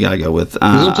that's one you got to go with.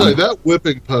 I'll tell you, that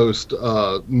whipping post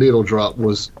needle drop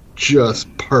was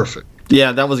just perfect.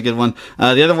 Yeah, that was a good one.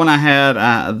 The other one I had,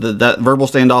 that verbal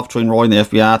standoff between Roy and the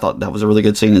FBI, I thought that was a really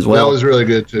good scene as well. That was really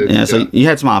good, too. Yeah, so you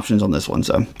had some options on this one.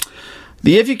 So,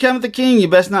 The If You Come with the King, you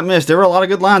best not miss. There were a lot of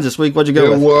good lines this week. What'd you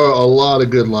go with? There were a lot of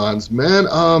good lines. Man,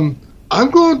 I'm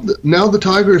going, Now the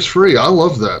Tiger is Free. I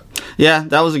love that. Yeah,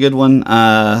 that was a good one.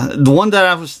 The one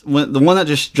that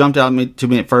just jumped out to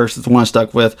me at first is the one I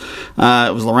stuck with.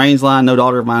 It was Lorraine's line, "No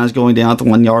daughter of mine is going down at the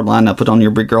 1 yard line. Now put on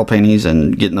your big girl panties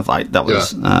and get in the fight." That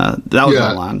was my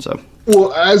line. So.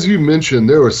 Well, as you mentioned,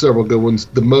 there were several good ones.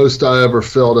 The most I ever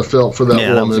felt, I felt for that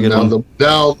woman.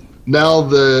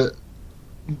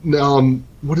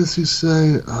 What does he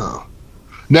say?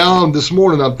 This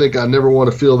morning I'm thinking I never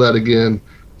want to feel that again.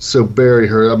 So bury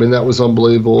her. I mean, that was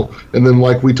unbelievable. And then,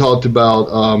 like we talked about,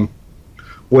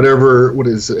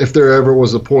 if there ever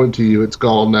was a point to you, it's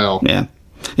gone now.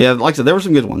 Yeah, like I said, there were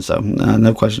some good ones, so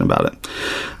no question about it.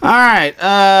 All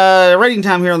right, rating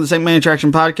time here on the St. Main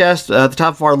Attraction Podcast. At the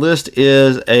top of our list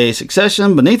is a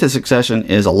Succession. Beneath the Succession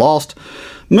is a Lost.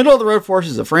 Middle of the road for us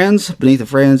is a Friends. Beneath the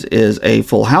Friends is a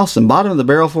Full House. And bottom of the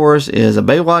barrel for us is a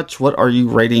Baywatch. What are you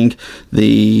rating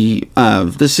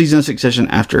this season of Succession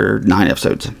after 9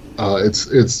 episodes?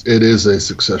 It is a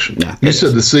Succession. Yeah, you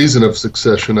said the season of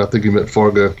Succession. I think you meant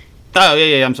Fargo. Oh,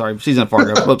 yeah, I'm sorry. Season of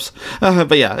Fargo. Whoops.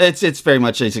 But yeah, it's very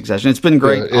much a Succession. It's been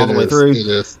great all the way through. It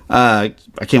is. I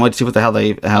can't wait to see how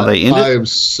they end it. I am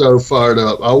so fired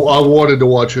up. I wanted to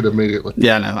watch it immediately.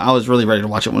 Yeah, no, I was really ready to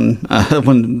watch it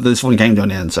when this one came to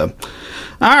an end. So,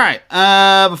 all right.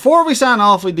 Before we sign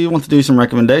off, we do want to do some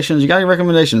recommendations. You got any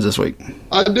recommendations this week?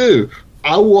 I do.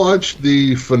 I watched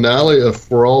the finale of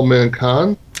For All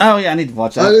Mankind. Oh, yeah, I need to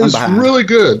watch that. It's really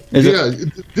good.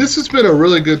 This has been a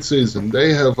really good season.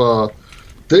 They have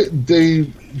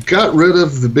they got rid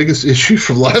of the biggest issue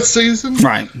from last season.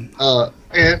 Right.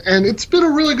 And it's been a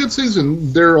really good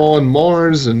season. They're on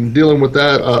Mars and dealing with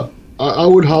that. I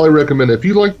would highly recommend it. If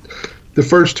you like the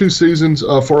first 2 seasons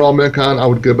of For All Mankind, I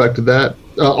would go back to that.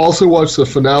 Also watched the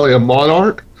finale of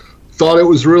Monarch. Thought it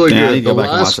was really good. I need to go back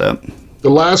and watch that. The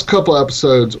last couple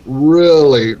episodes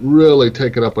really, really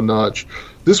take it up a notch.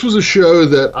 This was a show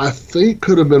that I think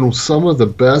could have been some of the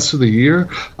best of the year.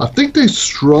 I think they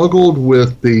struggled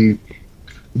with the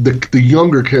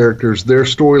younger characters, their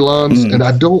storylines, and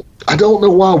I don't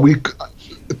know why we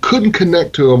couldn't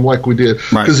connect to them like we did.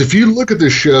 Because if you look at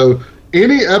this show,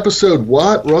 any episode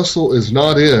Wyatt Russell is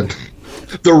not in,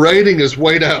 the rating is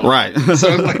way down. Right.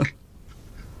 So like.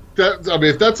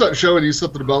 If that's not showing you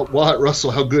something about Wyatt Russell,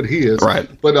 how good he is. Right.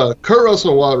 But Kurt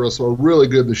Russell and Wyatt Russell are really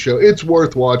good in the show. It's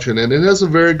worth watching, and it has a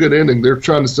very good ending. They're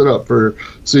trying to set up for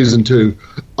season 2.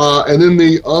 And then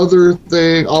the other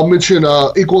thing, I'll mention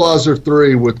Equalizer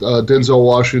 3 with Denzel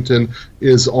Washington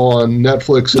is on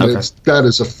Netflix, and that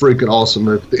is a freaking awesome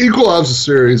movie. The Equalizer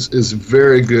series is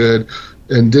very good.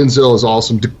 And Denzel is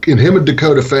awesome. And him and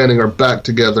Dakota Fanning are back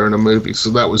together in a movie, so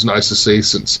that was nice to see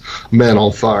since Man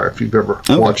on Fire, if you've ever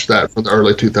watched that from the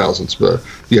early 2000s. But,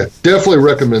 yeah, definitely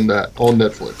recommend that on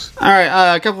Netflix. All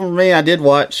right, a couple from me. I did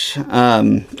watch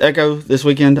Echo this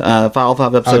weekend, all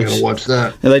 5 episodes. I'm going to watch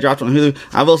that. And they dropped on Hulu.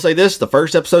 I will say this, the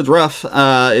first episode's rough.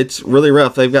 It's really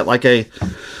rough. They've got like a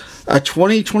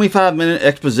 20-25 minute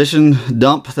exposition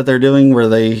dump that they're doing where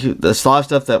the slide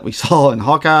stuff that we saw in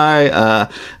Hawkeye, like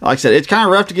I said, it's kind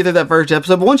of rough to get through that first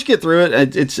episode, but once you get through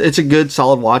it, it's a good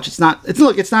solid watch. It's not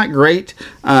great,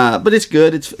 but it's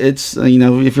good. It's if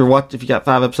you got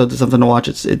 5 episodes of something to watch,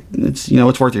 it's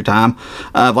worth your time.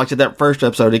 Like I said, that first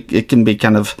episode, it can be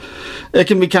kind of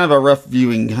a rough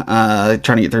viewing, trying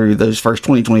to get through those first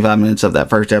 20-25 minutes of that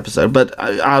first episode, but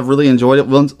I really enjoyed it.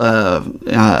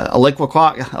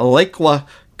 Alekwa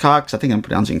Cox, I think I'm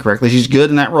pronouncing it correctly. She's good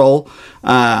in that role.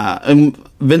 And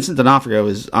Vincent D'Onofrio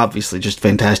is obviously just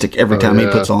fantastic every time he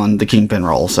puts on the Kingpin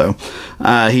role. So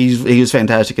he was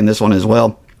fantastic in this one as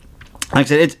well. Like I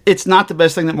said, it's not the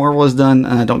best thing that Marvel has done.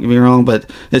 Don't get me wrong,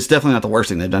 but it's definitely not the worst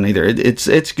thing they've done either.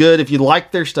 It's good. If you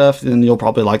like their stuff, then you'll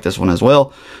probably like this one as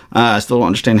well. I still don't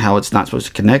understand how it's not supposed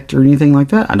to connect or anything like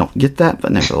that. I don't get that,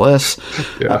 but nevertheless.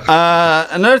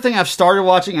 Another thing I've started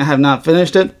watching, I have not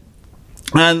finished it.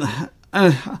 And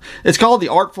it's called The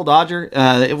Artful Dodger.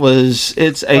 It's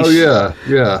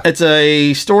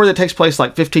a story that takes place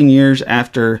like 15 years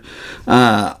after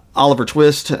Oliver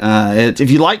Twist. If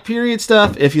you like period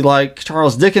stuff, if you like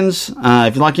Charles Dickens,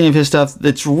 if you like any of his stuff,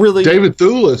 it's really David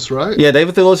Thewlis, right? Yeah,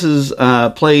 David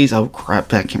Thewlis plays. Oh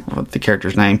crap, I can't remember the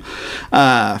character's name.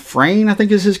 Frayne, I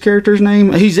think is his character's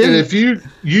name. He's in. And if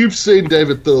you've seen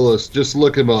David Thewlis, just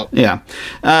look him up. Yeah,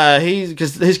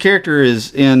 because his character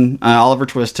is in Oliver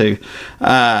Twist too.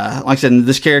 Like I said,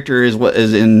 this character is what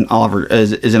is in Oliver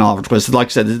in Oliver Twist. Like I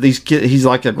said, he's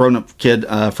like a grown up kid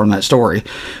from that story.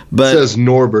 But it says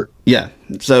Norbert. Yeah,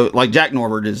 So like Jack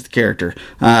Norbert is the character.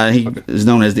 He is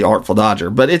known as the Artful Dodger.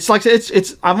 But it's like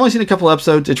it's. I've only seen a couple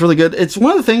episodes. It's really good. It's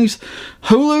one of the things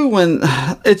Hulu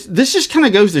this just kind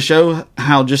of goes to show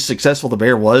how just successful The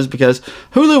Bear was, because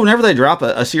Hulu, whenever they drop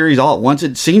a series all at once,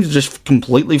 it seems to just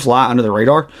completely fly under the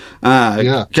radar.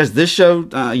 Because this show,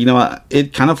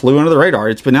 it kind of flew under the radar.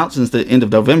 It's been out since the end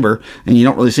of November, and you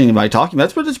don't really see anybody talking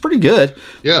about it, but it's pretty good.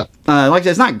 Yeah. Like I said,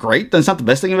 it's not great. It's not the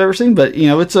best thing I've ever seen, but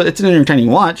it's an entertaining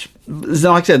watch.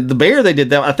 So like I said, The Bear, they did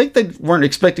that. I think they weren't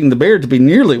expecting The Bear to be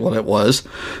nearly what it was,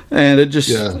 and it just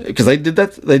because they did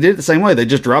it the same way. They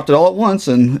just dropped it all at once,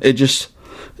 and it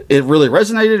really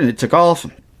resonated and it took off.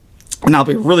 And I'll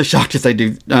be really shocked if they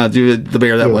do The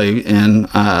Bear that way in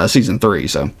season 3.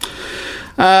 So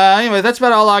anyway, that's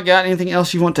about all I got. Anything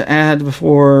else you want to add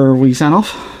before we sign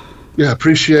off? Yeah,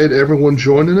 appreciate everyone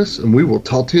joining us, and we will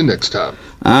talk to you next time.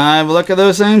 I will echo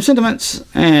those same sentiments.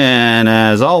 And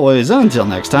as always, until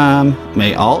next time,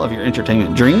 may all of your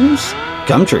entertainment dreams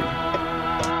come true.